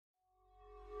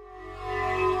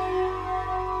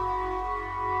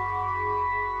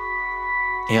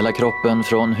Hela kroppen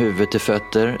från huvud till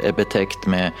fötter är betäckt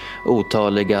med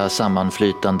otaliga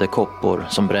sammanflytande koppor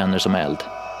som bränner som eld.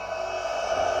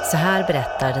 Så här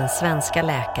berättar den svenska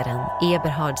läkaren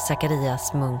Eberhard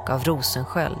Zacharias Munk av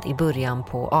Rosensköld i början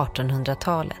på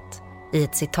 1800-talet i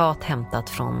ett citat hämtat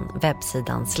från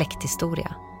webbsidan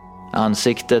Släkthistoria.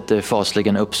 Ansiktet är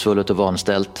fasligen uppsvullet och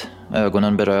vanställt,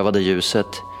 ögonen berövade ljuset.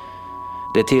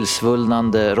 Det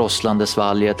tillsvullnande, rosslande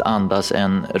svalget andas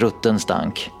en rutten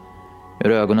stank.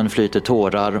 Ur ögonen flyter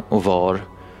tårar och var,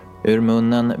 ur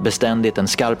munnen beständigt en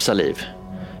skarp saliv.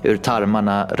 Ur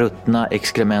tarmarna ruttna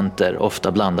exkrementer,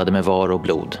 ofta blandade med var och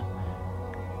blod.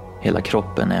 Hela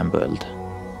kroppen är en böld.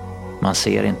 Man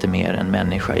ser inte mer än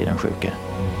människa i den sjuke.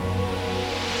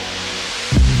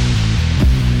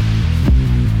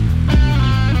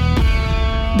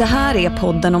 Det här är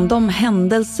podden om de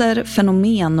händelser,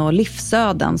 fenomen och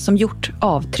livsöden som gjort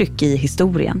avtryck i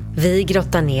historien. Vi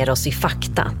grottar ner oss i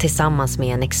fakta tillsammans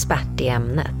med en expert i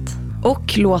ämnet.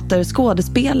 Och låter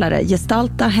skådespelare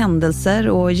gestalta händelser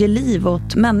och ge liv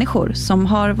åt människor som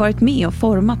har varit med och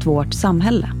format vårt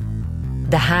samhälle.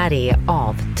 Det här är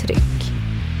Avtryck.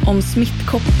 Om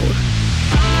smittkoppor.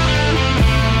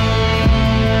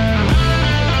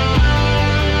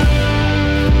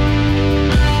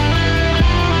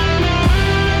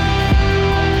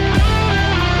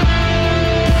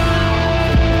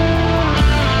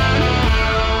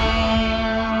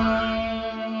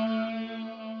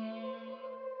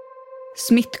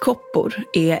 Smittkoppor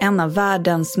är en av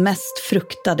världens mest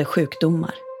fruktade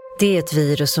sjukdomar. Det är ett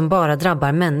virus som bara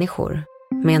drabbar människor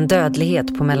med en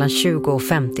dödlighet på mellan 20 och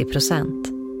 50%.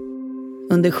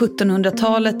 Under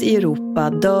 1700-talet i Europa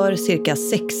dör cirka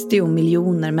 60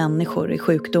 miljoner människor i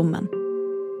sjukdomen.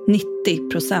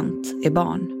 90% är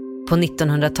barn. På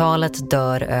 1900-talet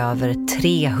dör över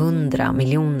 300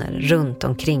 miljoner runt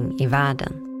omkring i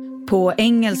världen. På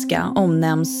engelska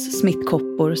omnämns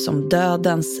smittkoppor som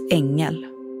dödens ängel.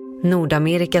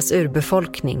 Nordamerikas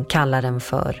urbefolkning kallar den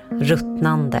för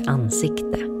ruttnande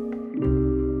ansikte.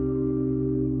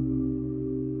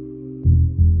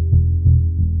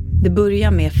 Det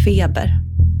börjar med feber.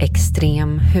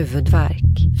 Extrem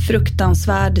huvudvärk.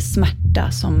 Fruktansvärd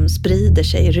smärta som sprider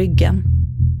sig i ryggen.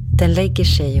 Den lägger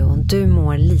sig och du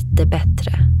mår lite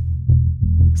bättre.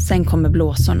 Sen kommer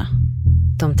blåsorna.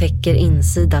 De täcker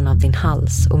insidan av din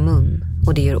hals och mun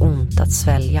och det gör ont att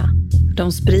svälja.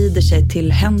 De sprider sig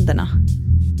till händerna,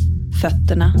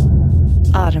 fötterna,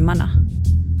 armarna.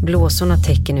 Blåsorna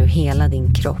täcker nu hela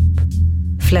din kropp.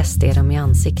 Flest är de i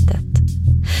ansiktet.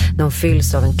 De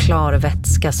fylls av en klar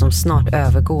vätska som snart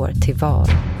övergår till var.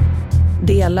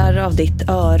 Delar av ditt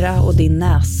öra och din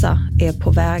näsa är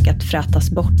på väg att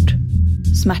frätas bort.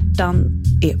 Smärtan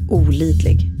är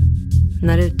olidlig.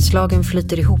 När utslagen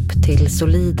flyter ihop till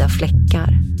solida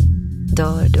fläckar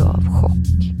dör du av chock.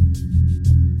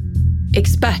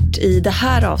 Expert i det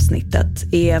här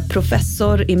avsnittet är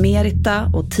professor emerita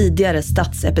och tidigare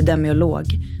statsepidemiolog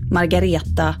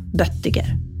Margareta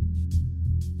Böttiger.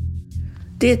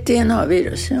 Det är ett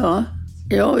DNA-virus, ja.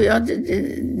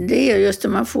 Det är just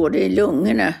att man får det i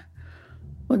lungorna.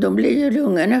 Och då blir ju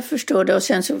lungorna förstörda och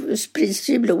sen så sprids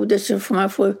det i blodet så får man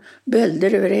få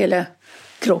bölder över hela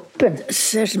kroppen.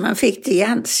 Så man fick det i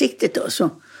ansiktet då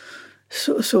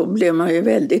så blev man ju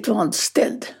väldigt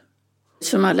vanställd.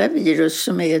 Som alla virus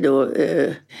som är då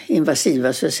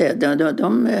invasiva så att säga,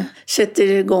 de sätter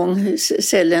igång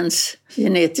cellens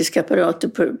genetiska apparat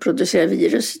och producerar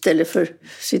virus istället för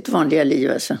sitt vanliga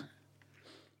liv alltså.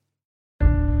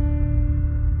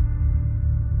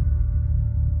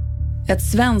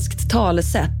 Ett svenskt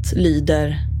talesätt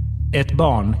lyder: ett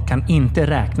barn kan inte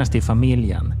räknas till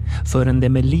familjen förrän det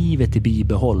med livet i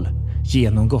bibehåll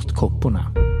genomgått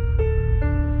kopporna.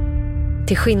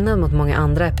 Till skillnad mot många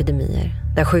andra epidemier,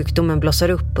 där sjukdomen blossar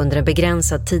upp under en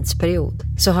begränsad tidsperiod,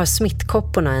 så har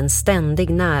smittkopporna en ständig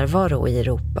närvaro i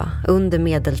Europa under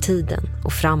medeltiden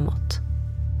och framåt.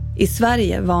 I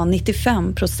Sverige var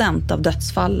 95% av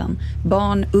dödsfallen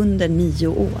barn under 9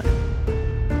 år.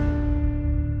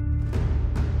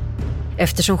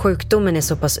 Eftersom sjukdomen är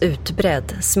så pass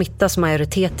utbredd smittas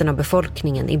majoriteten av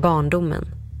befolkningen i barndomen.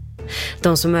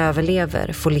 De som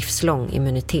överlever får livslång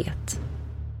immunitet.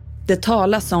 Det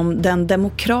talas om den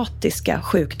demokratiska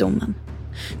sjukdomen.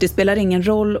 Det spelar ingen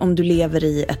roll om du lever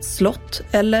i ett slott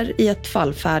eller i ett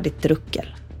fallfärdigt ruckel.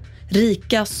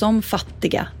 Rika som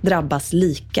fattiga drabbas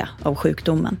lika av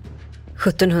sjukdomen.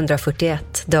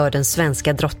 1741 dör den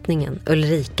svenska drottningen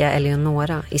Ulrika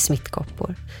Eleonora i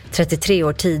smittkoppor. 33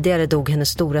 år tidigare dog hennes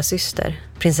stora syster,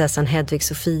 prinsessan Hedvig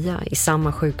Sofia, i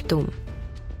samma sjukdom.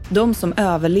 De som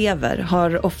överlever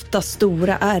har ofta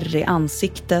stora ärr i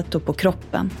ansiktet och på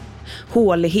kroppen.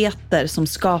 Håligheter som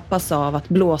skapas av att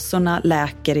blåsorna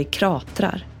läker i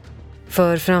kratrar.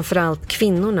 För framförallt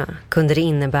kvinnorna kunde det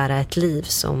innebära ett liv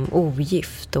som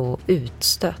ogift och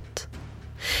utstött.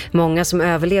 Många som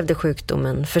överlevde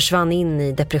sjukdomen försvann in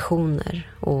i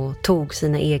depressioner och tog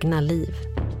sina egna liv.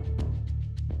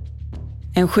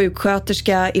 En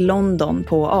sjuksköterska i London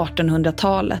på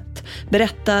 1800-talet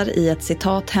berättar i ett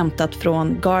citat hämtat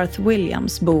från Garth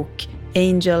Williams bok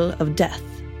Angel of Death.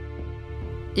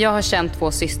 Jag har känt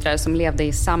 2 systrar som levde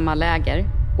i samma läger,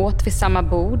 åt vid samma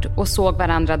bord och såg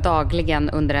varandra dagligen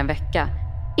under en vecka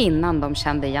innan de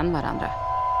kände igen varandra.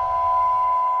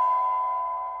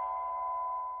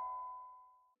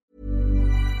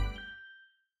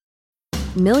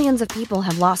 Millions of people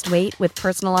have lost weight with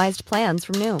personalized plans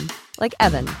from Noom. Like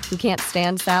Evan, who can't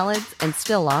stand salads and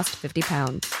still lost 50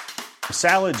 pounds.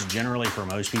 Salads generally for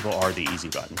most people are the easy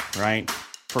button, right?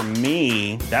 For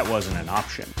me, that wasn't an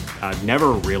option. I never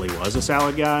really was a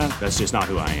salad guy. That's just not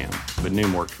who I am. But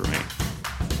Noom worked for me.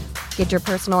 Get your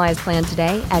personalized plan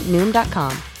today at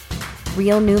Noom.com.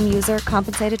 Real Noom user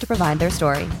compensated to provide their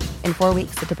story. In 4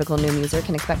 weeks, the typical Noom user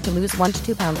can expect to lose 1 to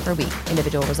 2 pounds per week.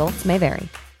 Individual results may vary.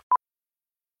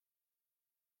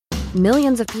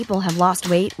 Millions of people have lost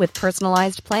weight with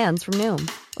personalized plans from Noom.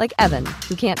 Like Evan,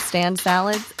 who can't stand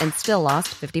salads and still lost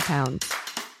 50 pounds.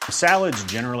 Salads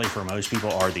generally for most people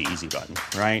are the easy button,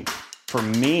 right? For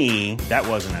me, that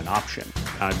wasn't an option.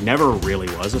 I never really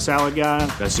was a salad guy.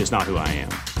 That's just not who I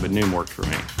am. But Noom worked for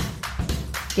me.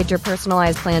 Get your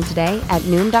personalized plan today at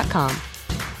Noom.com.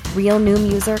 Real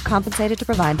Noom user compensated to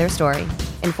provide their story.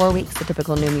 In 4 weeks, the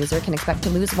typical Noom user can expect to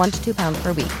lose 1 to 2 pounds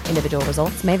per week. Individual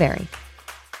results may vary.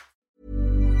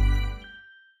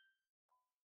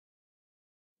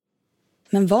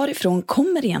 Men varifrån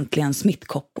kommer egentligen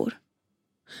smittkoppor?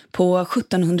 På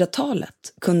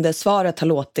 1700-talet kunde svaret ha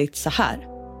låtit så här.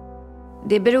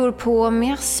 Det beror på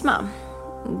miasma.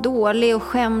 Dålig och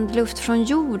skämd luft från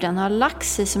jorden har lagt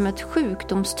sig som ett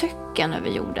sjukdomstöcken över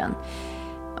jorden.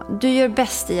 Du gör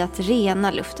bäst i att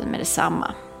rena luften med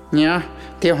detsamma. Ja,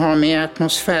 det har med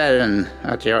atmosfären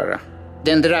att göra.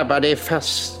 Den drabbade är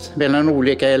fast mellan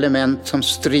olika element som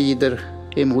strider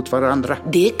emot varandra.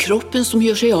 Det är kroppen som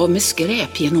gör sig av med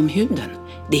skräp genom huden.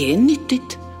 Det är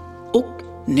nyttigt och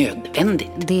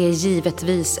nödvändigt. Det är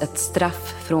givetvis ett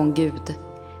straff från Gud.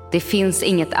 Det finns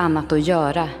inget annat att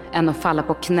göra än att falla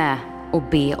på knä och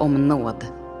be om nåd.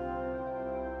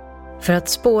 För att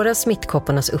spåra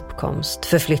smittkoppornas uppkomst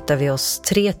förflyttar vi oss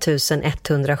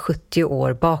 3170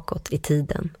 år bakåt i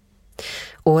tiden.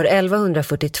 År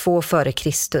 1142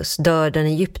 f.Kr. dör den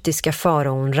egyptiska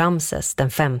faraon Ramses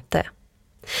den femte.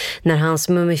 När hans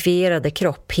mumifierade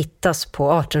kropp hittas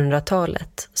på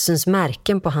 1800-talet syns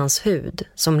märken på hans hud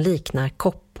som liknar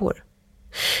koppor.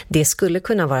 Det skulle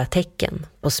kunna vara tecken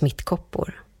på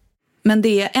smittkoppor. Men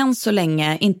det är än så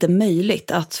länge inte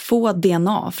möjligt att få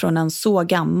DNA från en så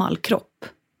gammal kropp.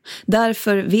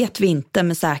 Därför vet vi inte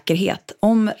med säkerhet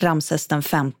om Ramses den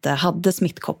femte hade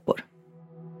smittkoppor.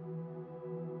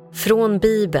 Från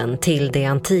Bibeln till det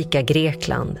antika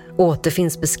Grekland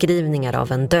återfinns beskrivningar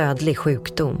av en dödlig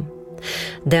sjukdom.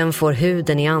 Den får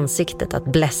huden i ansiktet att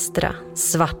blästra,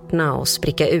 svartna och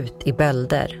spricka ut i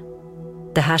bölder.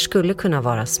 Det här skulle kunna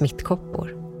vara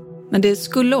smittkoppor. Men det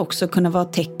skulle också kunna vara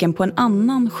tecken på en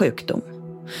annan sjukdom.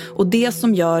 Och det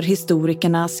som gör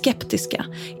historikerna skeptiska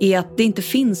är att det inte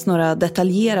finns några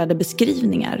detaljerade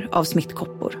beskrivningar av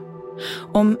smittkoppor.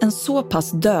 Om en så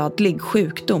pass dödlig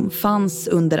sjukdom fanns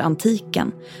under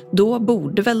antiken, då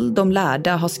borde väl de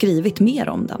lärda ha skrivit mer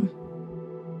om den.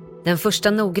 Den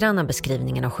första noggranna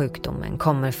beskrivningen av sjukdomen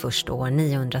kommer först år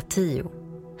 910.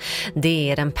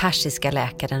 Det är den persiska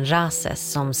läkaren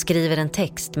Rhazes som skriver en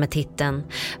text med titeln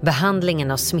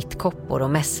Behandlingen av smittkoppor och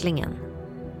mässlingen.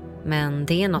 Men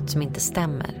det är något som inte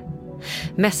stämmer.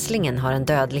 Mässlingen har en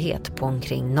dödlighet på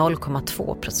omkring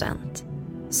 0,2%.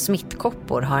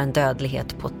 Smittkoppor har en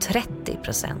dödlighet på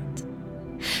 30%.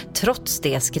 Trots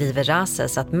det skriver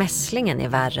Rhazes att mässlingen är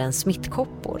värre än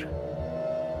smittkoppor.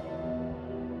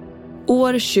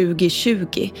 År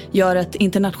 2020 gör ett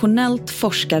internationellt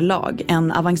forskarlag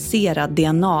en avancerad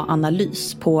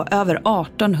DNA-analys på över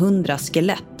 1800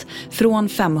 skelett från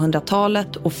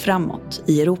 500-talet och framåt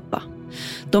i Europa.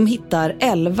 De hittar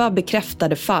 11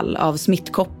 bekräftade fall av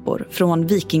smittkoppor från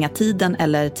vikingatiden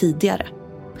eller tidigare.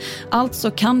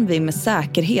 Alltså kan vi med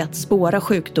säkerhet spåra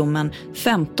sjukdomen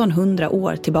 1500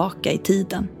 år tillbaka i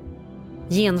tiden.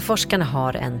 Genforskarna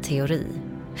har en teori.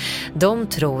 De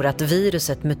tror att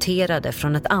viruset muterade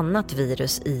från ett annat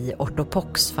virus i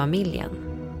ortopoxfamiljen.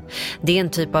 Det är en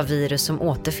typ av virus som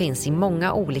återfinns i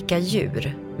många olika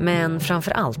djur, men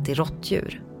framförallt i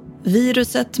råttdjur.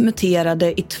 Viruset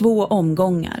muterade i 2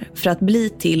 omgångar för att bli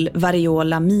till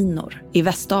variola minor i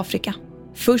Västafrika.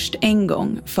 Först en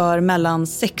gång för mellan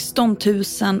 16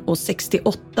 000 och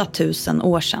 68 000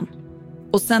 år sedan.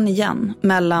 Och sen igen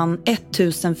mellan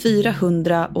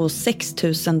 1400 och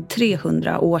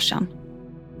 6300 år sedan.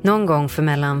 Någon gång för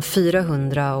mellan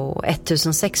 400 och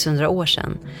 1600 år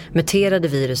sedan muterade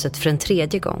viruset för en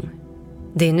 3:e gång.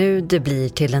 Det är nu det blir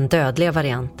till den dödliga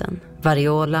varianten,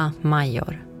 variola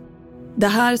major. Det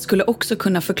här skulle också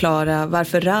kunna förklara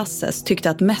varför Rhazes tyckte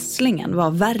att mässlingen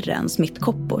var värre än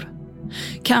smittkoppor.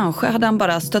 Kanske hade han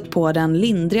bara stött på den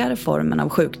lindrigare formen av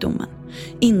sjukdomen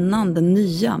innan den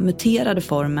nya muterade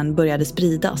formen började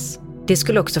spridas. Det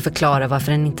skulle också förklara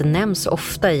varför den inte nämns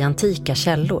ofta i antika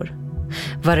källor.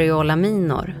 Variola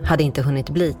minor hade inte hunnit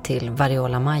bli till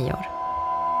variola major.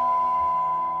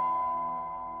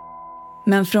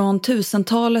 Men från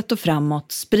 1000-talet och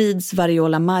framåt sprids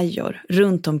variola major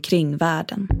runt omkring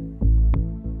världen.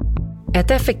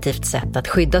 Ett effektivt sätt att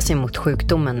skydda sig mot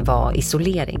sjukdomen var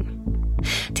isolering.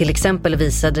 Till exempel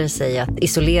visade det sig att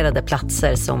isolerade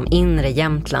platser som inre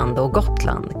Jämtland och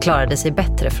Gotland klarade sig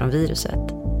bättre från viruset.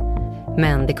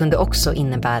 Men det kunde också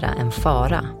innebära en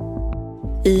fara.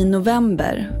 I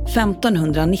november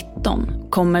 1519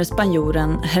 kommer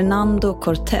spanjoren Hernando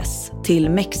Cortés till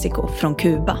Mexiko från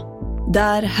Kuba.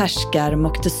 Där härskar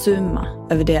Moctezuma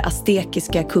över det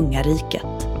aztekiska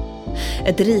kungariket.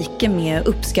 Ett rike med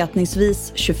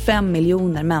uppskattningsvis 25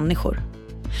 miljoner människor.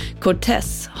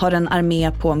 Cortés har en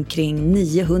armé på omkring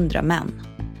 900 män.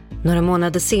 Några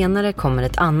månader senare kommer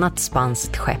ett annat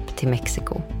spanskt skepp till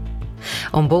Mexiko.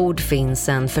 Ombord finns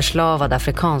en förslavad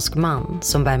afrikansk man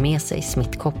som bär med sig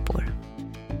smittkoppor.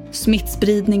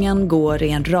 Smittspridningen går i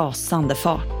en rasande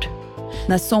fart.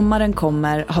 När sommaren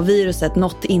kommer har viruset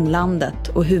nått inlandet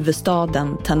och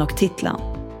huvudstaden Tenochtitlan.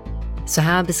 Så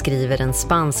här beskriver en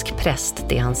spansk präst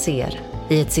det han ser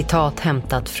i ett citat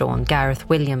hämtat från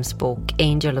Gareth Williams bok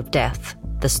Angel of Death,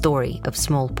 The Story of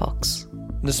Smallpox.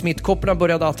 När smittkopporna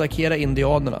började attackera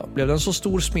indianerna blev det en så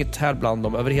stor smitthärd bland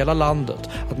dem över hela landet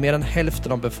att mer än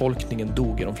hälften av befolkningen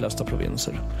dog i de flesta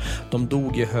provinser. De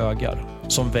dog i högar,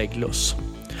 som vägglöss.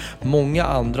 Många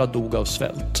andra dog av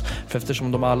svält, för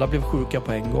eftersom de alla blev sjuka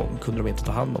på en gång kunde de inte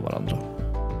ta hand om varandra.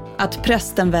 Att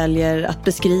prästen väljer att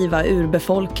beskriva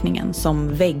urbefolkningen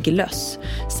som vägglöss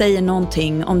säger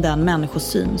någonting om den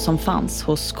människosyn som fanns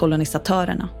hos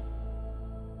kolonisatörerna.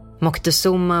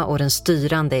 Moctezuma och den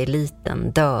styrande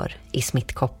eliten dör i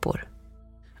smittkoppor.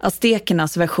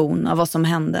 Aztekernas version av vad som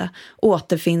hände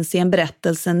återfinns i en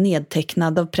berättelse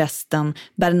nedtecknad av prästen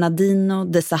Bernardino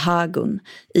de Sahagún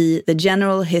i The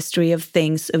General History of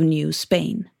Things of New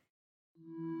Spain.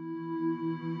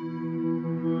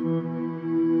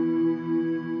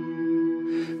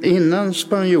 Innan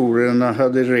spanjorerna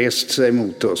hade rest sig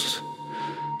mot oss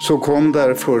så kom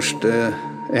där först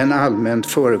en allmänt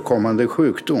förekommande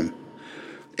sjukdom,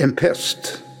 en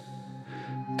pest.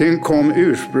 Den kom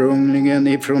ursprungligen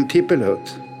ifrån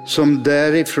Tippelhut, som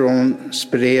därifrån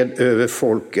spred över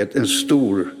folket en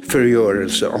stor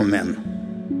förgörelse av män.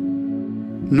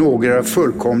 Några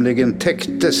fullkomligen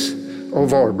täcktes av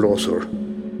varblåsor.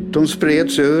 De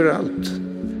spreds överallt,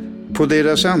 på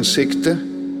deras ansikte,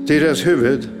 deras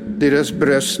huvud, deras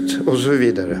bröst och så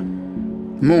vidare.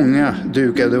 Många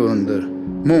dukade under,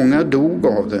 många dog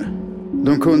av det.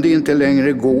 De kunde inte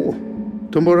längre gå.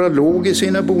 De bara låg i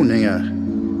sina boningar,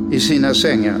 i sina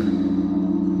sängar.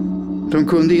 De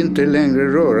kunde inte längre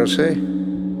röra sig.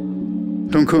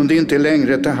 De kunde inte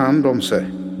längre ta hand om sig.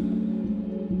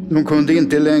 De kunde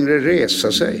inte längre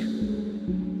resa sig.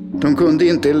 De kunde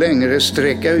inte längre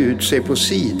sträcka ut sig på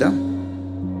sidan.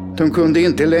 De kunde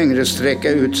inte längre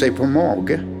sträcka ut sig på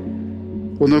mage.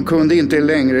 Och de kunde inte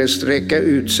längre sträcka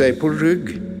ut sig på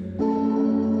rygg.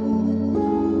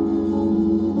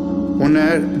 Och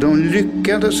när de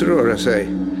lyckades röra sig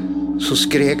så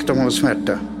skrek de av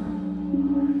smärta.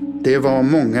 Det var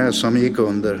många som gick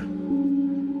under.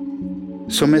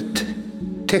 Som ett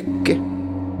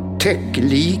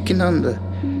täckliknande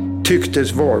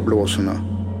tycktes varblåsorna.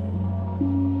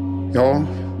 Ja,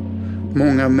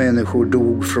 många människor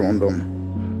dog från dem.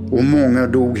 Och många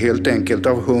dog helt enkelt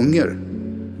av hunger.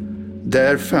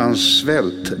 Där fanns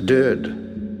svältdöd.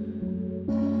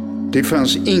 Det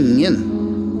fanns ingen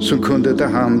som kunde ta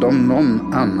hand om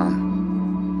någon annan.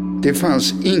 Det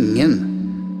fanns ingen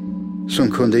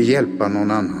som kunde hjälpa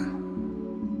någon annan.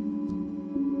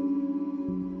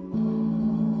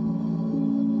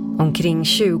 Omkring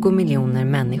 20 miljoner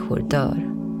människor dör.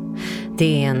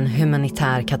 Det är en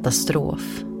humanitär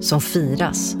katastrof som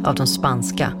firas av de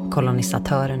spanska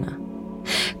kolonisatörerna.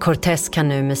 Cortés kan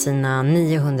nu med sina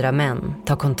 900 män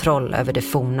ta kontroll över det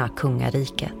forna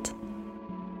kungariket.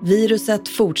 Viruset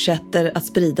fortsätter att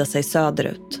sprida sig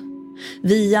söderut.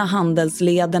 Via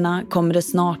handelslederna kommer det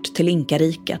snart till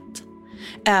Inkariket.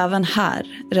 Även här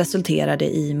resulterar det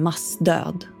i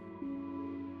massdöd.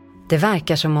 Det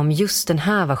verkar som om just den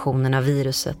här versionen av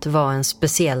viruset var en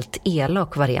speciellt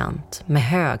elak variant med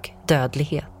hög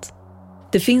dödlighet.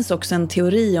 Det finns också en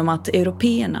teori om att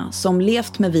européerna som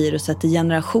levt med viruset i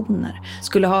generationer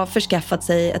skulle ha förskaffat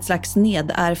sig ett slags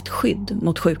nedärvt skydd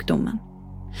mot sjukdomen.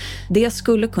 Det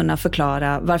skulle kunna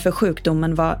förklara varför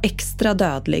sjukdomen var extra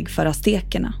dödlig för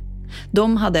aztekerna.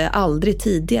 De hade aldrig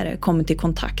tidigare kommit i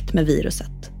kontakt med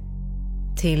viruset.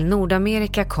 Till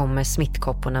Nordamerika kommer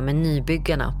smittkopporna med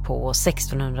nybyggarna på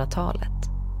 1600-talet.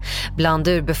 Bland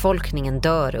urbefolkningen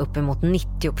dör uppemot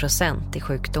 90% i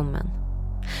sjukdomen.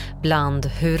 Bland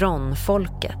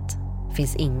Huronfolket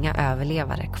finns inga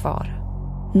överlevare kvar.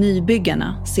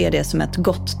 Nybyggarna ser det som ett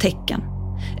gott tecken.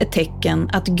 Ett tecken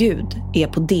att Gud är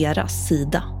på deras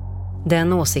sida.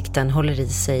 Den åsikten håller i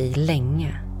sig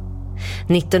länge.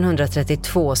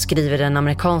 1932 skriver den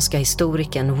amerikanska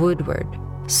historikern Woodward: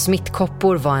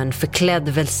 smittkoppor var en förklädd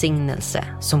välsignelse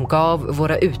som gav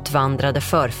våra utvandrade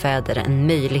förfäder en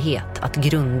möjlighet att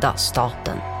grunda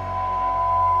staten.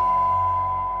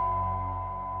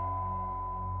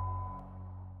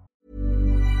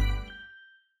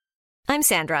 I'm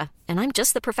Sandra, and I'm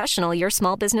just the professional your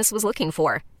small business was looking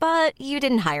for. But you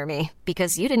didn't hire me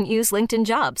because you didn't use LinkedIn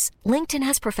Jobs. LinkedIn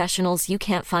has professionals you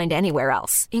can't find anywhere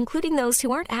else, including those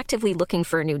who aren't actively looking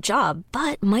for a new job,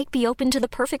 but might be open to the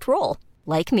perfect role,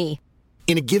 like me.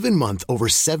 In a given month, over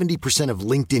 70% of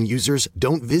LinkedIn users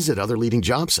don't visit other leading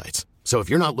job sites. So if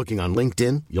you're not looking on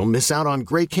LinkedIn, you'll miss out on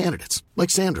great candidates, like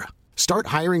Sandra. Start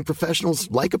hiring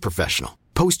professionals like a professional.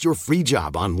 Post your free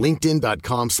job on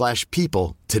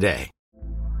linkedin.com/people today.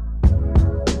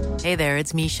 Hey there,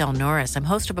 it's Michelle Norris. I'm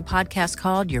host of a podcast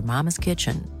called Your Mama's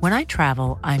Kitchen. When I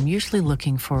travel, I'm usually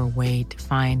looking for a way to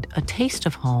find a taste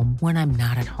of home when I'm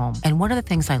not at home. And one of the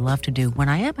things I love to do when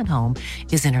I am at home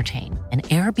is entertain. And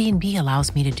Airbnb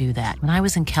allows me to do that. When I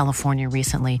was in California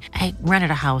recently, I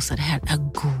rented a house that had a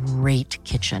great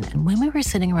kitchen. And when we were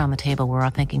sitting around the table, we were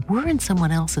all thinking, we're in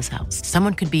someone else's house.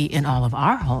 Someone could be in all of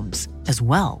our homes as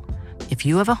well. If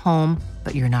you have a home,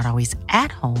 but you're not always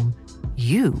at home,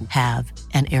 you have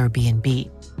an Airbnb.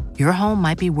 Your home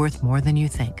might be worth more than you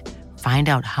think. Find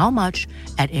out how much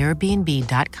at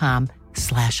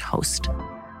airbnb.com/host.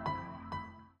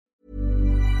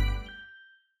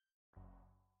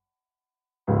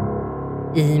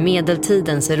 I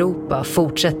medeltidens Europa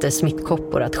fortsätter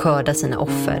smittkoppor att skörda sina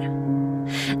offer.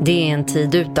 Det är en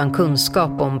tid utan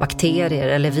kunskap om bakterier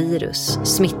eller virus,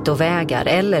 smittovägar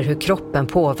eller hur kroppen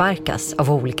påverkas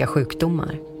av olika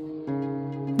sjukdomar.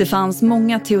 Det fanns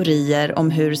många teorier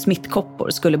om hur smittkoppor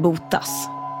skulle botas.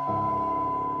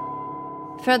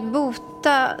 För att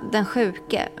bota den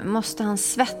sjuke måste han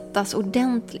svettas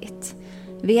ordentligt.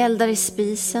 Vi eldar i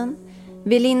spisen.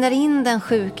 Vi lindar in den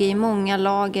sjuke i många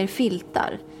lager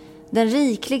filtar. Den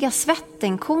rikliga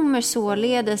svetten kommer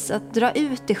således att dra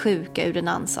ut det sjuka ur den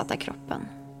ansatta kroppen.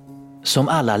 Som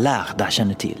alla lärda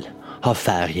känner till har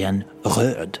färgen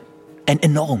röd en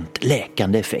enormt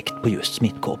läkande effekt på just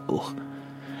smittkoppor.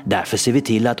 Därför ser vi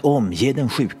till att omge den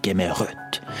sjuke med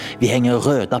rött. Vi hänger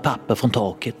röda papper från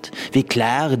taket. Vi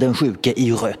klär den sjuke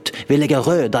i rött. Vi lägger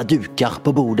röda dukar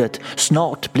på bordet.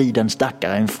 Snart blir den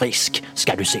stackaren frisk,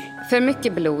 ska du se. För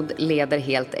mycket blod leder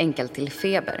helt enkelt till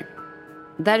feber.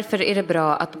 Därför är det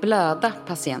bra att blöda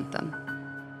patienten.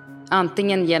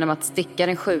 Antingen genom att sticka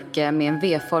den sjuke med en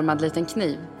V-formad liten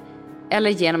kniv eller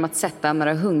genom att sätta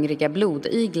några hungriga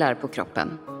blodiglar på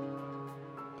kroppen.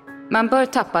 Man bör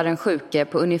tappa den sjuke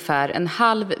på ungefär en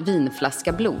halv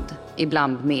vinflaska blod,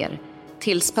 ibland mer,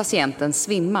 tills patienten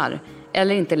svimmar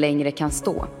eller inte längre kan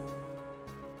stå.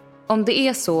 Om det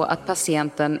är så att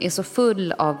patienten är så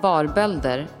full av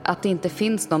varbölder att det inte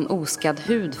finns någon oskadd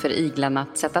hud för iglarna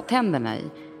att sätta tänderna i,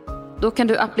 då kan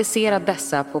du applicera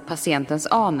dessa på patientens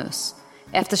anus,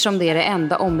 eftersom det är det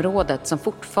enda området som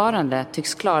fortfarande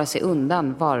tycks klara sig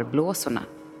undan varblåsorna.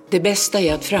 Det bästa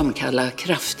är att framkalla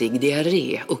kraftig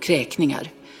diarré och kräkningar.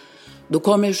 Då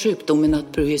kommer sjukdomen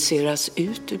att projiceras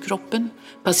ut ur kroppen.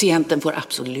 Patienten får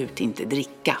absolut inte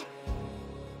dricka.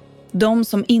 De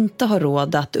som inte har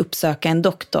råd att uppsöka en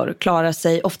doktor klarar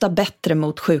sig ofta bättre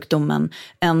mot sjukdomen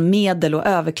än medel- och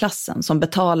överklassen som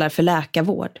betalar för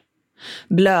läkarvård.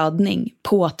 Blödning,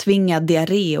 påtvingad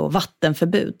diarré och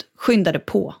vattenförbud skyndade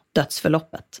på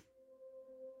dödsförloppet.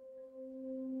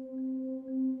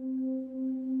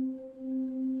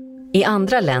 I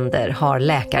andra länder har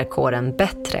läkarkåren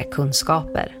bättre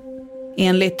kunskaper.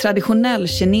 Enligt traditionell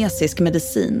kinesisk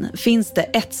medicin finns det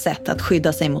ett sätt att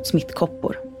skydda sig mot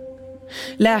smittkoppor.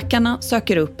 Läkarna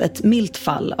söker upp ett milt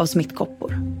fall av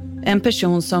smittkoppor. En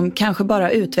person som kanske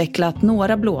bara utvecklat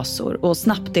några blåsor och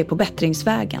snabbt är på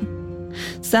bättringsvägen.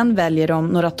 Sen väljer de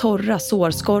några torra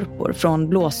sårskorpor från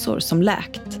blåsor som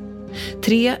läkt.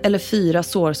 3 eller 4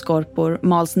 sårskorpor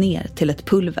mals ner till ett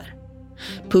pulver.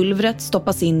 Pulvret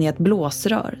stoppas in i ett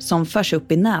blåsrör som förs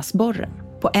upp i näsborren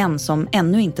på en som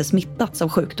ännu inte smittats av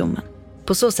sjukdomen.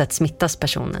 På så sätt smittas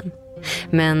personen.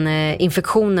 Men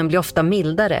infektionen blir ofta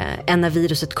mildare än när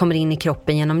viruset kommer in i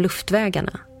kroppen genom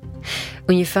luftvägarna.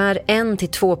 Ungefär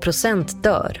 1-2%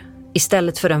 dör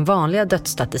istället för den vanliga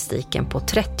dödsstatistiken på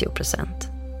 30%.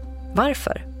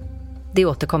 Varför? Det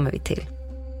återkommer vi till.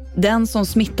 Den som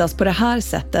smittas på det här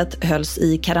sättet hölls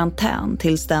i karantän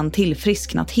tills den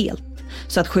tillfrisknat helt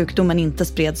så att sjukdomen inte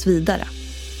spreds vidare.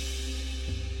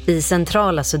 I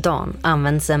centrala Sudan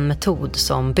används en metod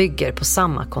som bygger på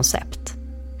samma koncept.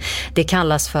 Det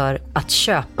kallas för att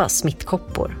köpa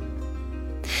smittkoppor.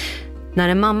 När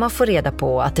en mamma får reda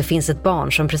på att det finns ett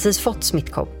barn som precis fått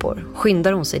smittkoppor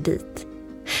skyndar hon sig dit.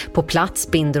 På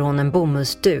plats binder hon en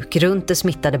bomullsduk runt det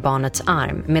smittade barnets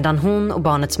arm medan hon och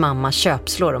barnets mamma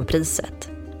köpslår om priset.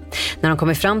 När de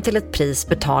kommer fram till ett pris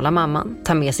betalar mamman,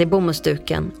 tar med sig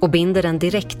bomullsduken och binder den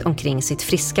direkt omkring sitt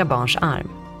friska barns arm.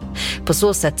 På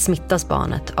så sätt smittas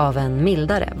barnet av en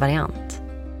mildare variant.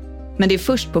 Men det är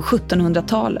först på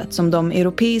 1700-talet som de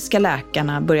europeiska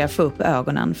läkarna börjar få upp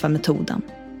ögonen för metoden.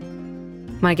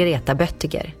 Margareta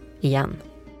Böttiger igen.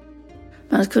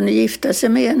 Man kunde gifta sig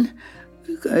med en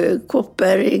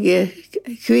koppbärig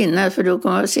kvinna för då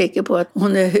kan man vara säker på att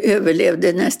hon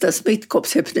överlevde nästa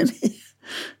smittkoppsepidemi.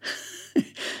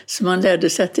 Så man lärde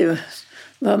sig att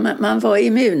man var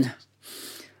immun.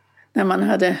 När man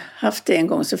hade haft det en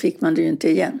gång så fick man det ju inte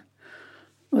igen.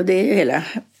 Och det är ju hela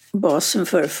basen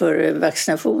för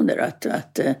vaccinationer.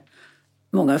 Att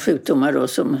många sjukdomar då,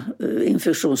 som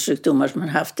infektionssjukdomar som man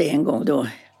haft det en gång, då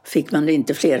fick man det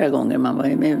inte flera gånger man var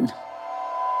immun.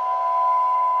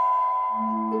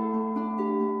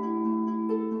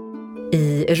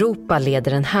 I Europa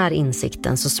leder den här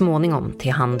insikten så småningom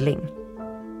till handling.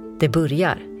 Det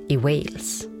börjar i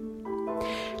Wales.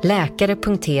 Läkare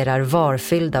punkterar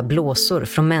varfyllda blåsor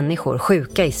från människor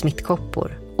sjuka i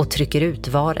smittkoppor och trycker ut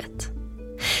varet.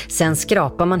 Sen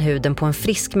skrapar man huden på en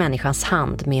frisk människas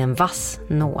hand med en vass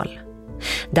nål.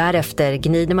 Därefter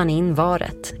gnider man in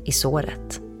varet i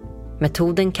såret.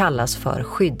 Metoden kallas för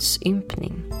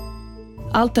skyddsympning.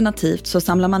 Alternativt så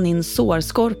samlar man in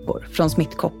sårskorpor från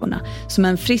smittkopporna som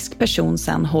en frisk person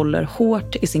sen håller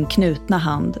hårt i sin knutna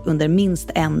hand under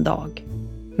minst en dag.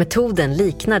 Metoden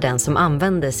liknar den som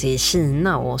användes i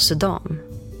Kina och Sudan.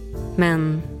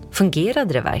 Men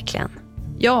fungerade det verkligen?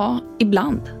 Ja,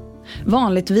 ibland.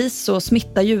 Vanligtvis så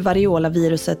smittar ju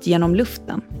variolaviruset genom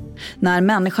luften. När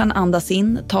människan andas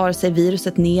in tar sig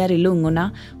viruset ner i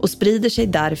lungorna och sprider sig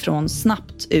därifrån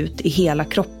snabbt ut i hela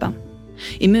kroppen.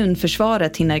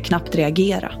 Immunförsvaret hinner knappt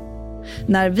reagera.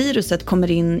 När viruset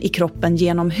kommer in i kroppen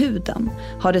genom huden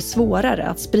har det svårare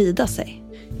att sprida sig.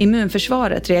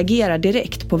 Immunförsvaret reagerar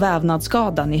direkt på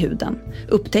vävnadsskadan i huden,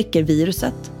 upptäcker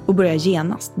viruset och börjar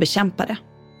genast bekämpa det.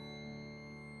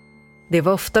 Det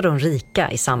var ofta de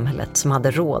rika i samhället som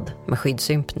hade råd med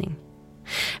skyddsympning.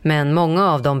 Men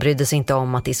många av dem brydde sig inte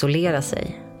om att isolera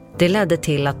sig. Det ledde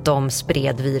till att de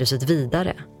spred viruset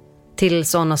vidare till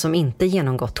sådana som inte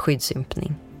genomgått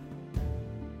skyddsympning.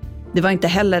 Det var inte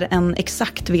heller en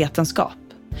exakt vetenskap.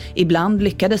 Ibland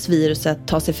lyckades viruset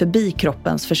ta sig förbi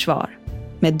kroppens försvar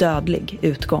med dödlig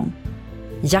utgång.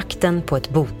 Jakten på ett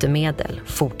botemedel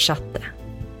fortsatte.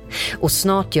 Och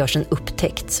snart görs en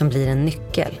upptäckt som blir en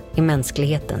nyckel i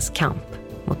mänsklighetens kamp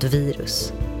mot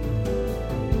virus.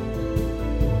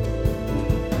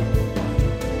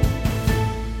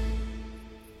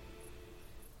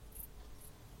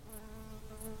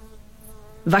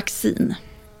 Vaccin.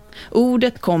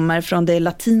 Ordet kommer från det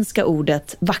latinska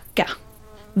ordet vacca.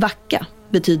 Vacca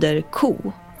betyder ko.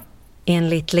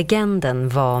 Enligt legenden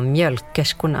var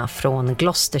mjölkerskorna från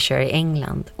Gloucestershire i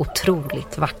England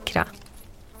otroligt vackra.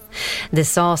 Det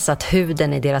sades att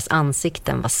huden i deras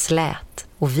ansikten var slät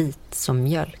och vit som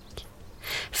mjölk.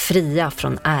 Fria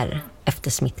från ärr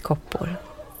efter smittkoppor.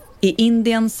 I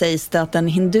Indien sägs det att den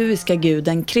hinduiska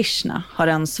guden Krishna har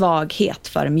en svaghet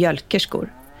för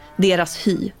mjölkerskor. Deras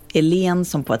hy är len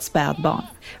som på ett spädbarn.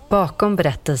 Bakom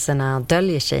berättelserna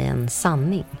döljer sig en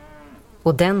sanning.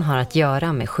 Och den har att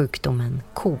göra med sjukdomen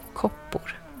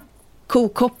kokoppor.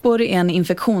 Kokoppor är en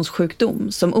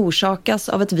infektionssjukdom som orsakas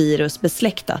av ett virus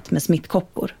besläktat med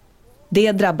smittkoppor.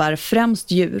 Det drabbar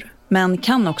främst djur, men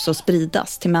kan också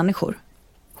spridas till människor.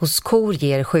 Hos kor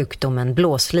ger sjukdomen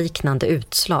blåsliknande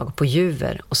utslag på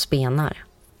juver och spenar.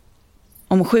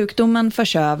 Om sjukdomen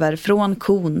förs över från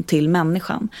kon till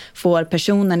människan får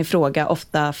personen i fråga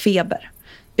ofta feber,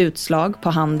 utslag på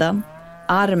handen,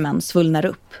 armen svullnar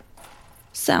upp.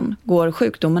 Sen går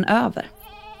sjukdomen över.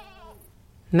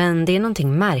 Men det är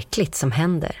någonting märkligt som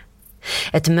händer.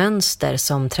 Ett mönster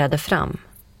som träder fram.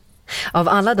 Av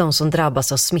alla de som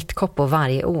drabbas av smittkoppor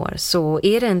varje år så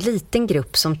är det en liten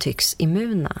grupp som tycks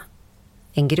immuna.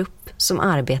 En grupp som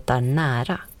arbetar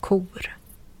nära kor.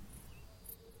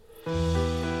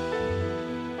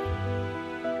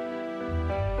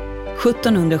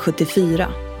 –1774,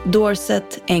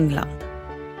 Dorset, England.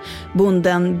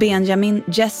 Bonden Benjamin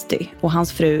Jesty och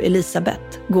hans fru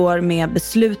Elisabeth går med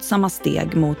beslutsamma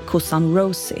steg mot kossan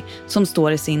Rosie som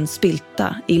står i sin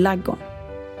spilta i laggården.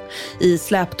 I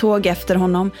släptåg efter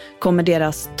honom kommer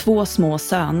deras 2 små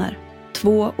söner,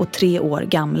 2 och 3 år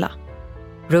gamla.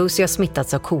 Rosie har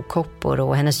smittats av kokoppor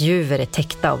och hennes juver är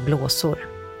täckta av blåsor.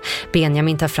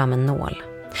 Benjamin tar fram en nål.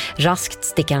 Raskt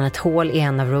sticker han ett hål i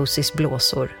en av Rosies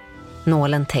blåsor.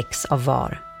 Nålen täcks av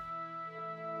var.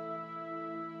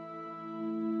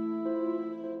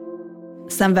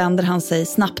 Sen vänder han sig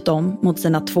snabbt om mot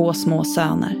sina 2 små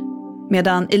söner.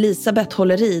 Medan Elisabeth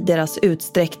håller i deras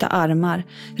utsträckta armar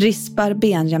rispar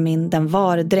Benjamin den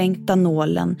vardränkta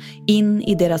nålen in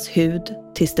i deras hud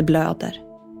tills det blöder.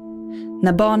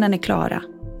 När barnen är klara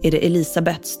är det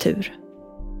Elisabeths tur.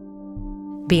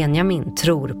 Benjamin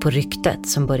tror på ryktet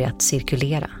som börjat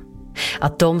cirkulera.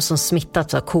 Att de som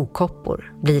smittats av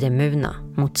kokoppor blir immuna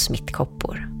mot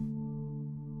smittkoppor.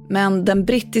 Men den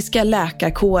brittiska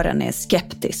läkarkåren är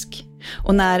skeptisk.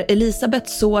 Och när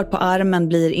Elisabeths sår på armen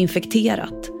blir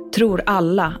infekterat tror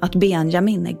alla att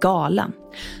Benjamin är galen.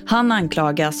 Han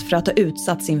anklagas för att ha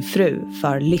utsatt sin fru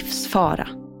för livsfara.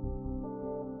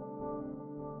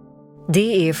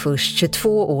 Det är först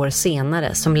 22 år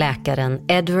senare som läkaren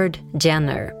Edward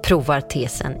Jenner provar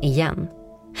tesen igen.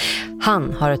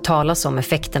 Han har hört talas om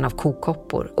effekten av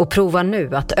kokoppor och provar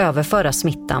nu att överföra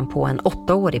smittan på en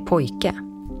 8-årig pojke.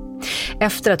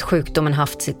 Efter att sjukdomen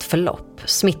haft sitt förlopp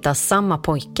smittas samma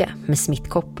pojke med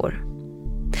smittkoppor.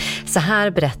 Så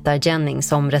här berättar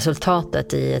Jennings om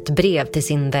resultatet i ett brev till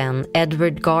sin vän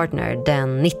Edward Gardner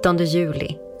den 19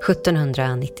 juli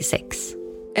 1796.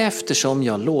 Eftersom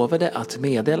jag lovade att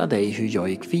meddela dig hur jag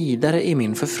gick vidare i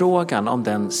min förfrågan om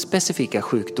den specifika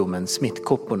sjukdomen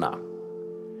smittkopporna.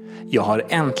 Jag har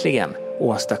äntligen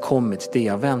åstadkommit det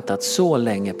jag väntat så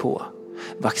länge på.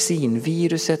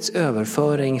 Vaccinvirusets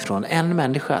överföring från en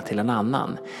människa till en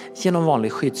annan genom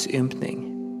vanlig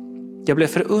skyddsympning. Jag blev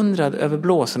förundrad över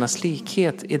blåsornas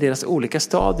likhet i deras olika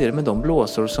stadier med de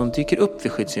blåsor som dyker upp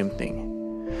vid skyddsympning.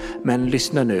 Men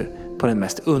lyssna nu på den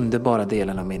mest underbara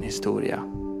delen av min historia.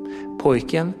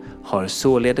 Pojken har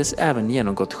således även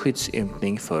genomgått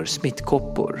skyddsympning för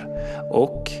smittkoppor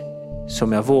och,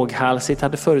 som jag våghalsigt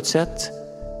hade förutsett,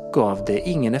 gav det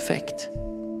ingen effekt.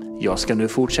 Jag ska nu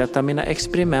fortsätta mina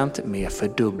experiment med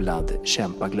fördubblad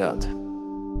kämpaglöd.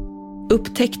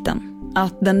 Upptäckten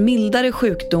att den mildare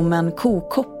sjukdomen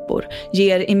kokoppor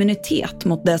ger immunitet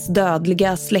mot dess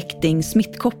dödliga släkting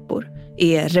smittkoppor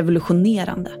är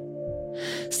revolutionerande.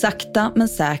 Sakta men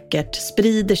säkert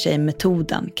sprider sig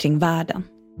metoden kring världen.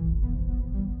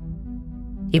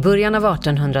 I början av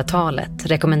 1800-talet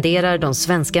rekommenderar de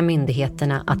svenska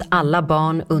myndigheterna att alla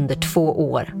barn under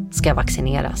 2 år ska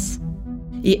vaccineras.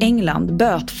 I England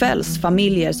bötfälls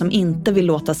familjer som inte vill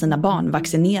låta sina barn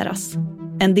vaccineras.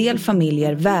 En del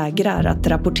familjer vägrar att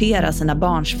rapportera sina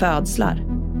barns födslar.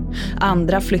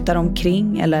 Andra flyttar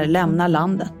omkring eller lämnar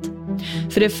landet.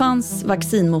 För det fanns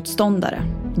vaccinmotståndare,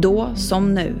 då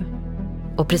som nu.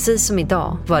 Och precis som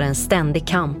idag var det en ständig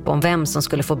kamp om vem som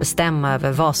skulle få bestämma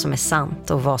över vad som är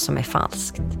sant och vad som är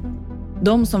falskt.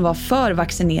 De som var för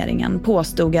vaccineringen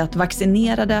påstod att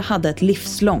vaccinerade hade ett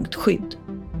livslångt skydd.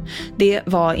 Det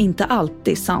var inte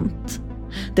alltid sant.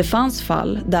 Det fanns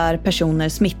fall där personer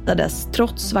smittades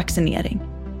trots vaccinering.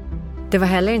 Det var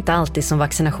heller inte alltid som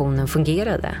vaccinationen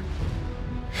fungerade.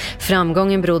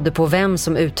 Framgången berodde på vem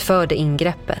som utförde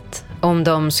ingreppet. Om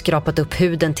de skrapat upp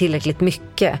huden tillräckligt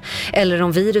mycket eller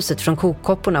om viruset från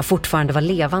kokopporna fortfarande var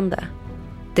levande.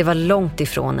 Det var långt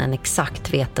ifrån en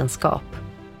exakt vetenskap.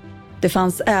 Det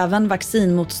fanns även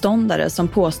vaccinmotståndare som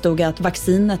påstod att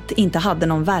vaccinet inte hade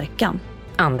någon verkan.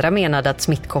 Andra menade att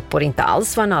smittkoppor inte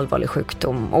alls var en allvarlig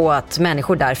sjukdom och att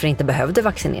människor därför inte behövde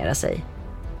vaccinera sig.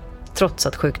 Trots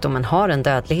att sjukdomen har en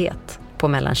dödlighet på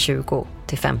mellan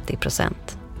 20-50%.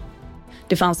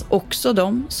 Det fanns också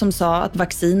de som sa att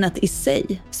vaccinet i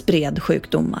sig spred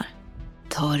sjukdomar.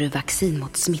 Tar du vaccin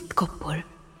mot smittkoppor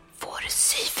får du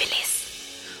syfilis.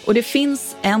 Och det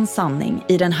finns en sanning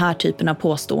i den här typen av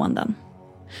påståenden.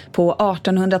 På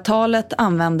 1800-talet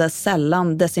användes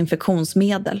sällan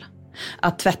desinfektionsmedel.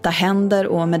 Att tvätta händer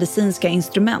och medicinska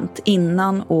instrument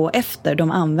innan och efter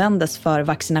de användes för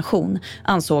vaccination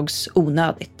ansågs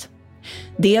onödigt.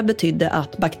 Det betydde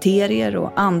att bakterier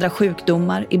och andra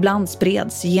sjukdomar ibland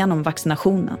spreds genom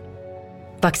vaccinationen.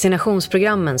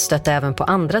 Vaccinationsprogrammen stötte även på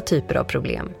andra typer av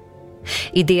problem.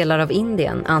 I delar av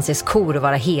Indien anses kor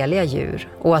vara heliga djur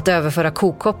och att överföra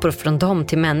kokoppor från dem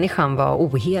till människan var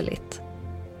oheligt.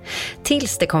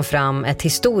 Tills det kom fram ett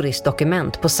historiskt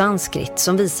dokument på sanskrit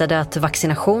som visade att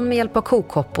vaccination med hjälp av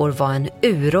kokoppor var en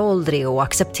uråldrig och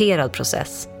accepterad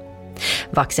process.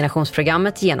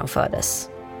 Vaccinationsprogrammet genomfördes.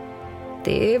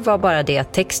 Det var bara det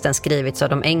att texten skrivits av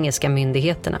de engelska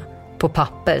myndigheterna på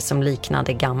papper som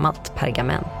liknade gammalt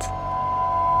pergament.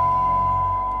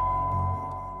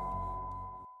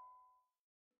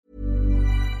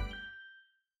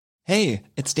 Hey,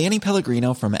 it's Danny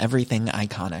Pellegrino from Everything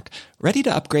Iconic. Ready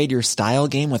to upgrade your style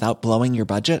game without blowing your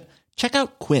budget? Check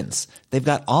out Quince.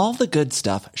 They've got all the good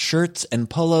stuff, shirts and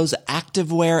polos,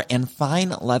 activewear, and fine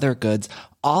leather goods,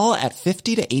 all at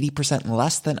 50 to 80%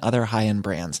 less than other high-end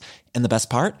brands. And the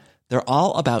best part? They're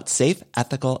all about safe,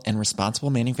 ethical, and responsible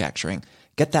manufacturing.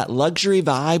 Get that luxury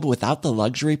vibe without the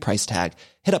luxury price tag.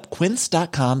 Hit up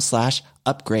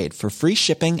quince.com/upgrade for free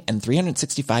shipping and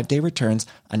 365-day returns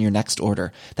on your next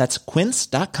order. That's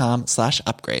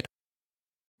quince.com/upgrade.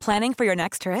 Planning for your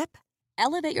next trip?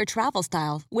 Elevate your travel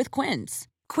style with Quince.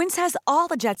 Quince has all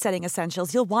the jet-setting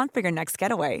essentials you'll want for your next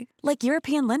getaway, like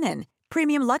European linen,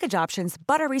 premium luggage options,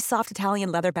 buttery soft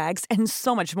Italian leather bags, and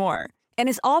so much more. And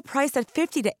is all priced at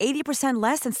 50 to 80%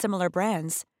 less than similar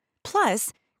brands. Plus,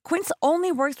 Quince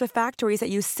only works with factories that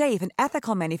use safe and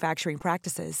ethical manufacturing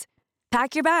practices.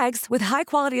 Pack your bags with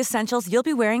high-quality essentials you'll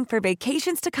be wearing for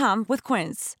vacations to come with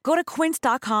Quince. Go to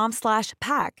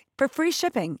quince.com/pack for free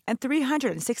shipping and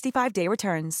 365-day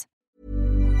returns.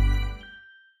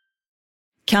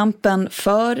 Kampen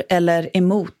för eller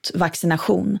emot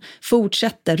vaccination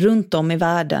fortsätter runt om i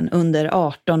världen under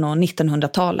 1800- och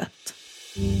 1900-talet.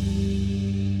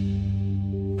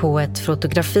 På ett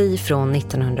fotografi från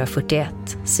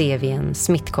 1941 ser vi en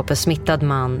smittkoppesmittad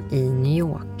man i New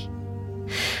York.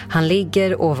 Han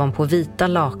ligger ovanpå vita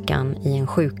lakan i en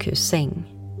sjukhussäng.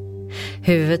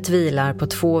 Huvudet vilar på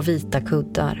 2 vita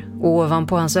kuddar och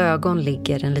ovanpå hans ögon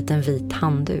ligger en liten vit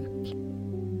handduk.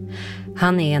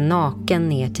 Han är naken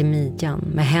ner till midjan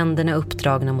med händerna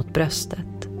uppdragna mot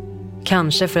bröstet.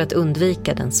 Kanske för att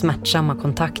undvika den smärtsamma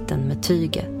kontakten med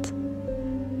tyget.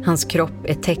 Hans kropp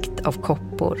är täckt av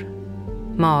koppor.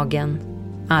 Magen,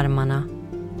 armarna,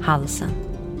 halsen.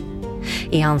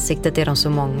 I ansiktet är de så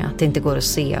många att det inte går att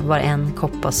se var en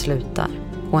koppa slutar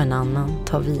och en annan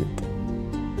tar vid.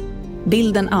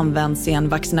 Bilden används i en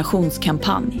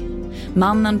vaccinationskampanj.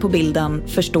 Mannen på bilden,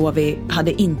 förstår vi,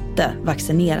 hade inte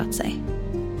vaccinerat sig.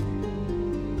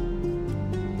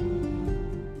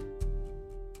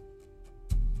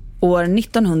 År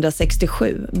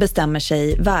 1967 bestämmer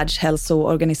sig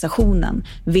Världshälsoorganisationen,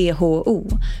 WHO,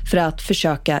 för att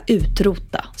försöka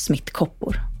utrota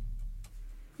smittkoppor.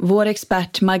 Vår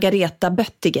expert Margareta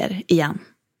Böttiger igen.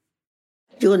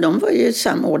 Jo, de var ju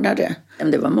samordnade.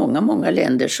 Det var många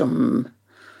länder som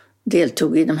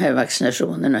deltog i de här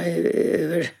vaccinationerna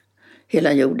över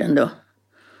hela jorden då.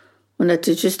 Och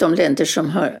naturligtvis de länder som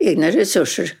har egna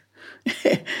resurser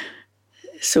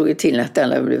såg ju till att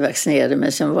alla blev vaccinerade.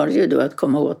 Men sen var det ju då att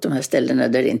komma åt de här ställena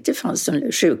där det inte fanns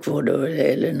någon sjukvård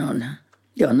eller någon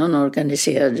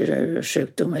organiserad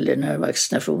sjukdom eller några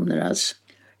vaccinationer alls.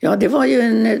 Ja, det var ju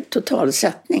en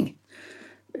totalsatsning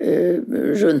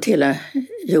runt hela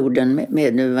jorden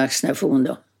med vaccination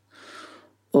då.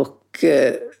 Och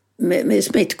med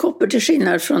smittkoppor, till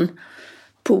skillnad från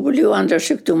polio och andra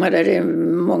sjukdomar där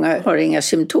många har inga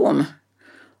symptom.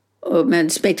 Men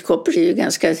smittkoppor är ju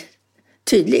ganska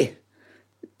tydlig.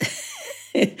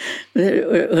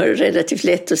 Och relativt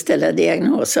lätt att ställa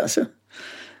diagnos alltså.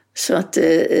 Så att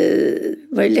det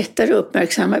var ju lättare att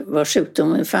uppmärksamma var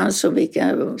sjukdomen fanns och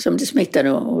vilka som det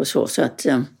smittade och så. Så att,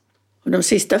 och de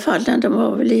sista fallen, de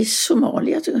var väl i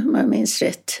Somalia om jag minns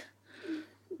rätt.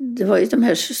 Det var ju de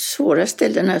här svåra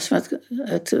ställena som att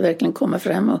verkligen komma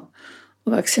fram och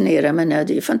vaccinera. Men det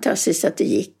är ju fantastiskt att det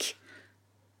gick.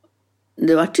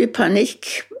 Det var ju panik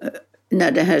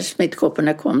när de här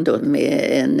smittkopporna kom då med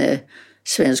en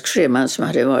svensk sjöman som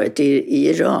hade varit i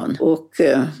Iran och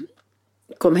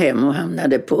kom hem och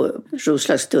hamnade på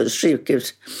Roslagstulls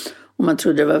sjukhus. Och man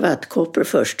trodde det var vattkoppor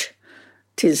först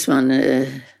tills man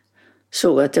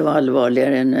såg att det var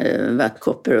allvarligare än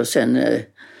vattkoppor och sen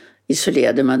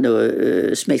isolerade man då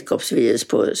smittkoppsvirus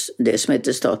på det som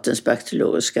heter Statens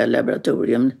bakteriologiska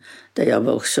laboratorium, där jag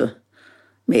var också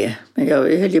med. Men jag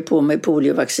höll ju på med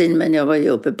poliovaccin, men jag var ju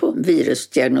uppe på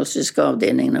virusdiagnostiska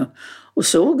avdelningen och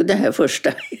såg den här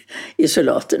första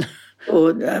isolaten. Och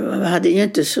jag hade ju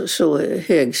inte så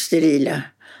högsterila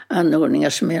anordningar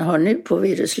som jag har nu på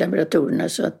viruslaboratorierna,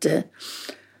 så att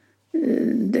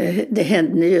det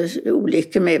hände ju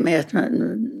olyckor med att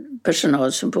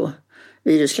personal som på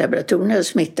viruslaboratorierna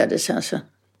smittades alltså.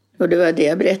 Och det var det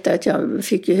jag berättade, att jag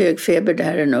fick ju hög feber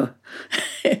där och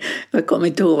jag kommer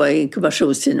inte ihåg vad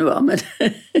inkubationstiden var, men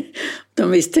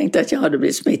de misstänkte att jag hade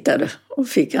blivit smittad och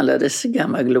fick alla dess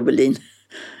gammaglobulin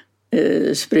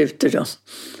sprutor då.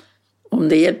 Om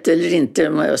det hjälpte eller inte,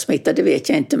 om jag smittade vet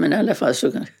jag inte, men i alla fall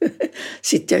så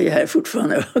sitter jag ju här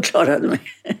fortfarande och klarade mig.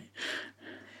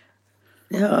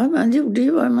 Ja, man gjorde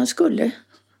ju vad man skulle.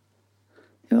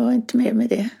 Jag var inte med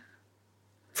det.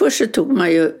 Först så tog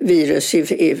man ju virus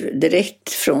direkt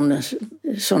från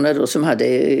sådana då som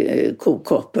hade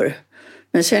kokoppor.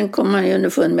 Men sen kom man ju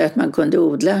underfund med att man kunde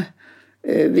odla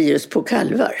virus på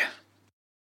kalvar.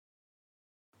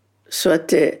 Så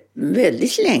att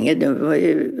väldigt länge, det var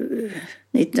ju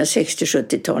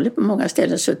 1960-70-talet på många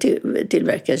ställen, så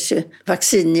tillverkades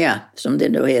vaccinia, som det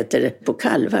då heter, på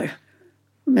kalvar.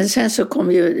 Men sen så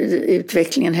kom ju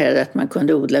utvecklingen här att man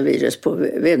kunde odla virus på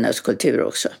vävnadskultur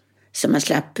också. Så man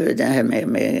slapp det här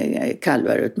med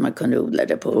kalvar, utan man kunde odla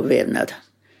det på vävnad.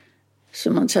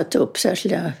 Så man satte upp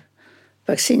särskilda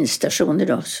vaccinstationer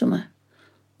då som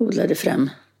odlade fram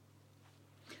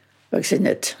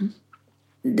vaccinet.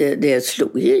 Det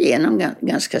slog ju igenom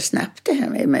ganska snabbt det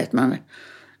här med att man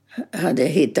hade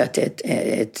hittat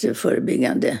ett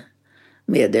förebyggande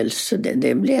medel. Så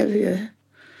det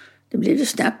blev ju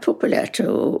snabbt populärt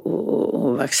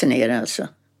att vaccinera alltså.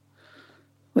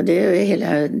 Och det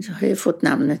har ju fått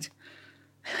namnet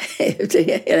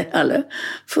alla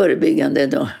förebyggande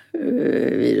då,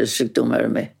 virussjukdomar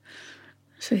med.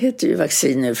 Så heter ju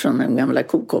vacciner från de gamla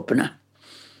kokopporna.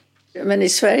 Men i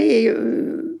Sverige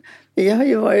vi har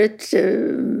ju varit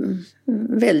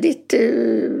väldigt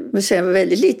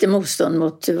lite motstånd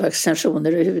mot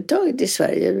vaccinationer överhuvudtaget i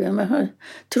Sverige. Man har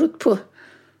trott på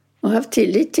och haft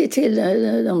tillit till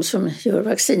de som gör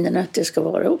vaccinerna att det ska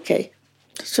vara okej.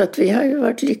 Så att vi har ju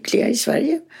varit lyckliga i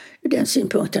Sverige ur den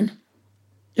synpunkten.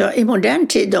 Ja, i modern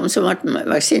tid, de som varit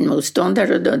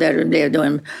vaccinmotståndare och där det blev då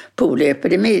en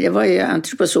polioepidemi, det var ju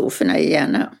antroposoferna i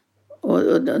Järna.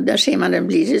 Och där ser man, det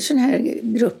blir det sådana här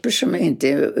grupper som inte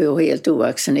är helt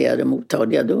ovaccinerade och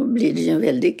mottagliga, då blir det ju en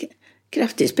väldigt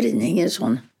kraftig spridning i en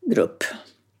sån grupp.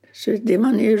 Så det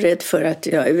man är ju rädd för att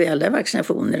i alla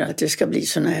vaccinationer att det ska bli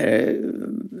sådana här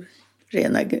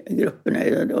rena grupperna.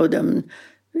 Och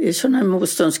sådana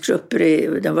motståndsgrupper,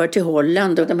 de har varit i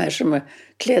Holland, och de här som var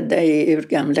klädda i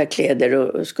urgamla kläder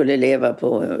och skulle leva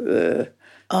på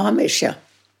Amish.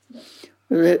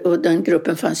 Och den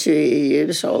gruppen fanns ju i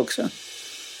USA också.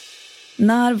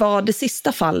 När var det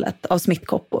sista fallet av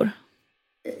smittkoppor?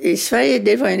 I Sverige,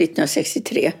 det var ju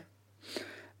 1963.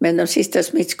 Men de sista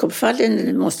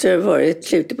smittkoppfallen måste ha varit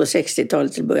slutet på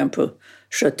 60-talet till början på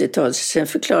 70-talet. Sen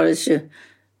förklarades ju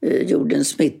jorden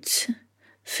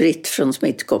fritt från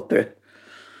smittkoppor.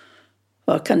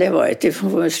 Vad kan det ha varit? Det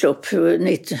får slå upp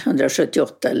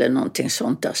 1978 eller någonting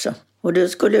sånt alltså. Och det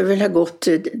skulle väl ha gått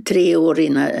 3 år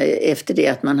efter det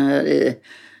att man har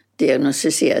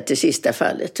diagnostiserat det sista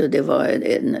fallet. Och det var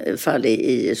en fall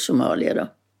i Somalia då.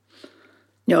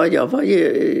 Ja, jag var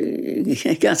ju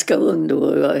ganska ung då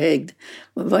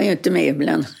och var ju inte med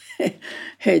bland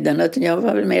höjdarna. Jag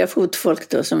var väl mer fotfolk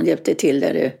då som hjälpte till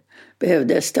där det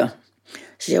behövdes då.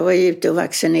 Så jag var ju ute och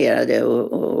vaccinerade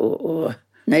och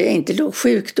när jag inte låg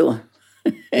sjuk då,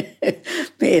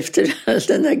 efter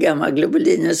den där gamla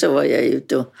globulinen, så var jag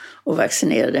ute och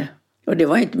vaccinerade. Och det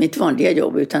var inte mitt vanliga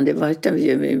jobb, utan det var att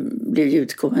vi blev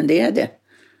utkommenderade.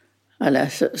 Alla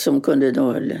som kunde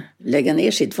då lägga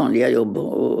ner sitt vanliga jobb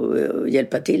och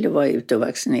hjälpa till att vara ute och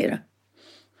vaccinera.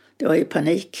 Det var ju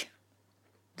panik.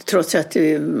 Trots att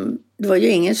det var ju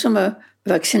ingen som var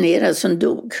vaccinerad som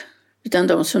dog. Utan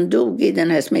de som dog i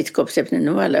den här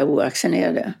smittkoppsepidemin var alla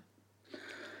ovaccinerade.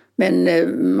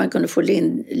 Men man kunde få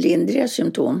lindriga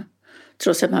symptom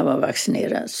trots att man var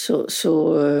vaccinerad.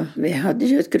 Så vi hade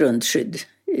ju ett grundskydd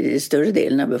i större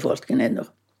delen av befolkningen ändå.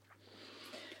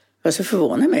 Jag så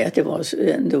förvånar mig att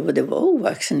det var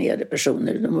ovaccinerade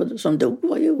personer. De som dog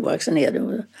var ju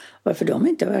ovaccinerade. Varför de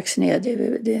inte var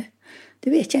vaccinerade, det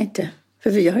vet jag inte. För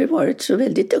vi har ju varit så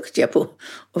väldigt duktiga på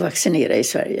att vaccinera i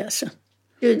Sverige alltså.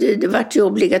 Det var ju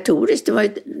obligatoriskt.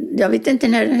 Jag vet inte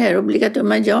när det här obligatoriskt,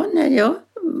 men när jag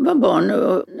var barn,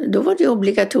 och då var det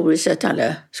obligatoriskt att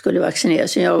alla skulle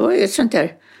vaccineras. Så jag var ett sånt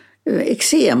där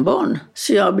eksembarn,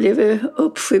 så jag blev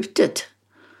uppskjutet.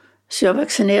 Så jag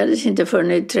vaccinerades inte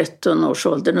förrän i 13 års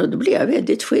åldern, och då blev jag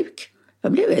väldigt sjuk.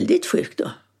 Jag blev väldigt sjuk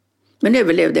då, men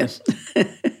överlevde.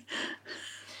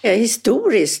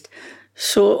 Historiskt,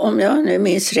 så om jag nu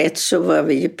minns rätt, så var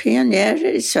vi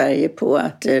pionjärer i Sverige på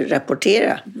att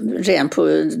rapportera. Redan på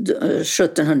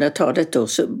 1700-talet då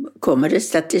så kommer det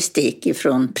statistik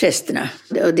ifrån prästerna.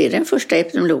 Och det är den första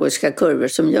epidemiologiska kurvor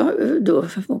som jag då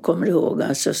kommer ihåg.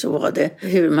 Alltså så var det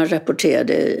hur man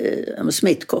rapporterade om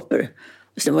smittkoppor.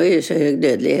 Så det var ju så hög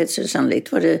dödlighet, så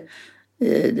sannolikt var det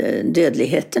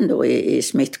dödligheten då i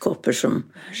smittkoppor som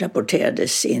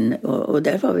rapporterades in. Och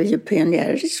där var vi ju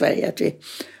pionjärer i Sverige, att vi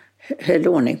höll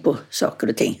ordning på saker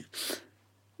och ting.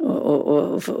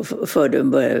 Och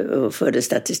förde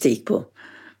statistik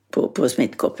på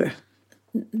smittkoppor.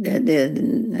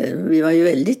 Vi var ju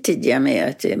väldigt tidiga med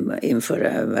att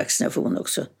införa vaccination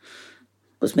också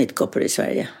på smittkoppor i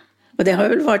Sverige. Och det har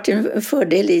väl varit en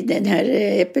fördel i den här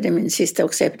epidemin, sista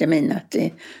också epidemin,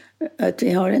 att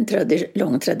vi har en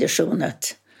lång tradition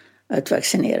att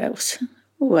vaccinera oss.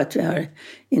 Och att vi har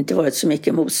inte varit så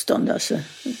mycket motstånd. Alltså.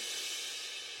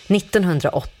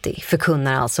 1980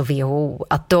 förkunnar alltså WHO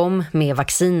att de med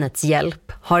vaccinets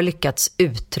hjälp har lyckats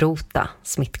utrota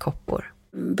smittkoppor.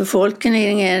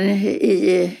 Befolkningen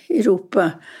i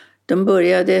Europa, de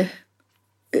började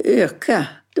öka.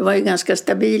 Det var ju ganska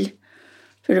stabil.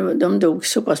 För de dog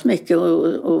så pass mycket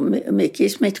och mycket i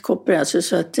smittkoppor. Alltså,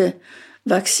 så att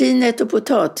vaccinet och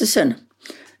potatisen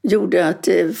gjorde att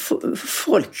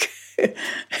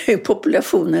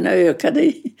populationerna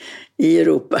ökade i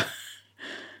Europa.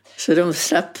 Så de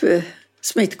slapp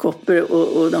smittkoppor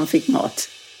och de fick mat.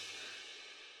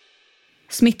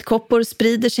 Smittkoppor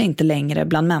sprider sig inte längre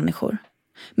bland människor.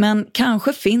 Men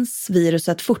kanske finns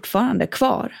viruset fortfarande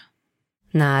kvar.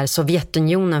 När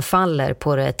Sovjetunionen faller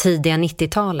på det tidiga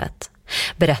 90-talet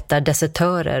berättar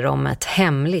desertörer om ett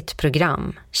hemligt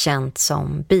program känt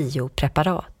som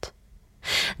biopreparat.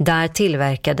 Där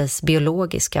tillverkades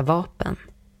biologiska vapen.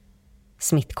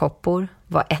 Smittkoppor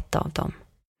var ett av dem.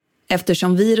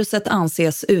 Eftersom viruset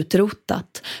anses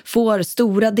utrotat får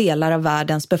stora delar av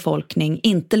världens befolkning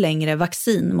inte längre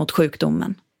vaccin mot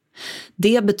sjukdomen.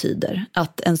 Det betyder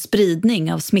att en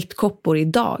spridning av smittkoppor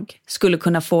idag skulle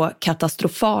kunna få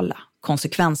katastrofala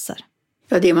konsekvenser.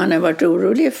 Ja, det man har varit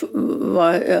orolig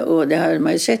var, och det har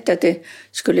man ju sett, att det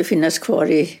skulle finnas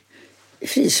kvar i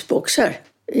frysboxar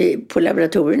på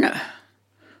laboratorierna.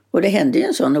 Och det hände ju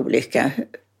en sån olycka,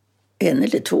 1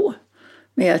 eller 2,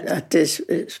 med att det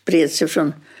spred sig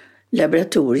från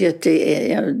laboratoriet.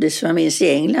 Det som jag minns i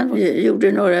England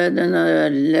gjorde några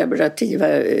laborativa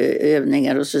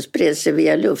övningar och så spred sig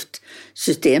via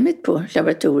luftsystemet på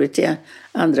laboratoriet till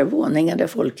andra våningar där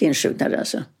folk insjuknade.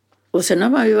 Alltså. Och sen har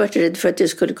man ju varit rädd för att det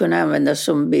skulle kunna användas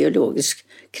som biologisk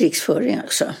krigsföring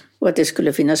också. Och att det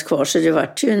skulle finnas kvar. Så det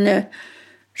var ju en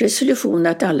resolution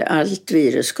att allt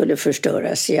virus skulle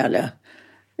förstöras i alla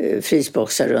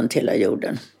frysboxar runt hela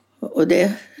jorden. Och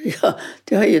det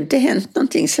har ju inte hänt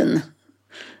någonting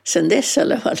sen dess i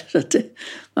alla fall. Så att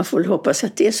man får hoppas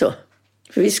att det är så.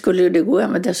 För vi skulle det gå att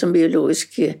använda som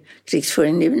biologisk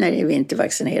krigsföring nu när vi inte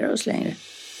vaccinerar oss längre.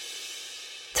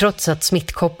 Trots att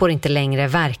smittkoppor inte längre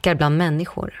verkar bland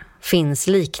människor finns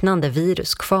liknande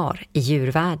virus kvar i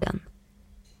djurvärlden.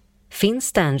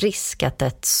 Finns det en risk att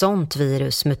ett sånt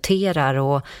virus muterar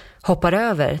och hoppar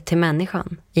över till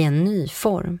människan i en ny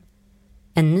form?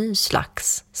 En ny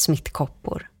slags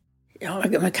smittkoppor? Ja,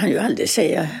 man kan ju aldrig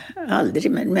säga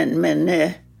aldrig, men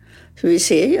för vi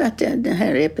ser ju att den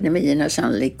här epidemierna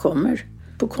sannolikt kommer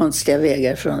på konstiga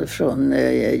vägar från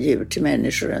djur till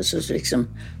människor. Alltså så liksom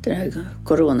den här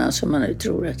coronan som man nu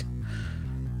tror att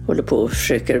håller på och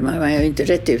försöker. Man har ju inte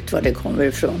rätt ut var det kommer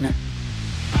ifrån.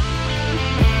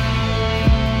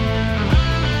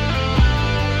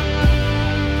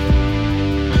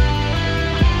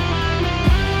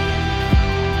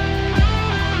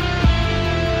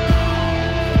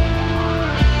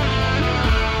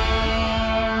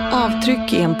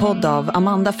 Avtryck är en podd av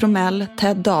Amanda Fromell,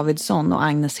 Ted Davidsson och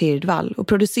Agnes Hirdvall och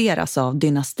produceras av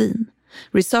Dynastin.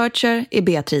 Researcher är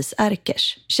Beatrice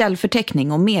Erkers.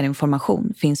 Källförteckning och mer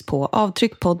information finns på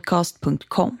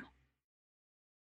avtryckpodcast.com.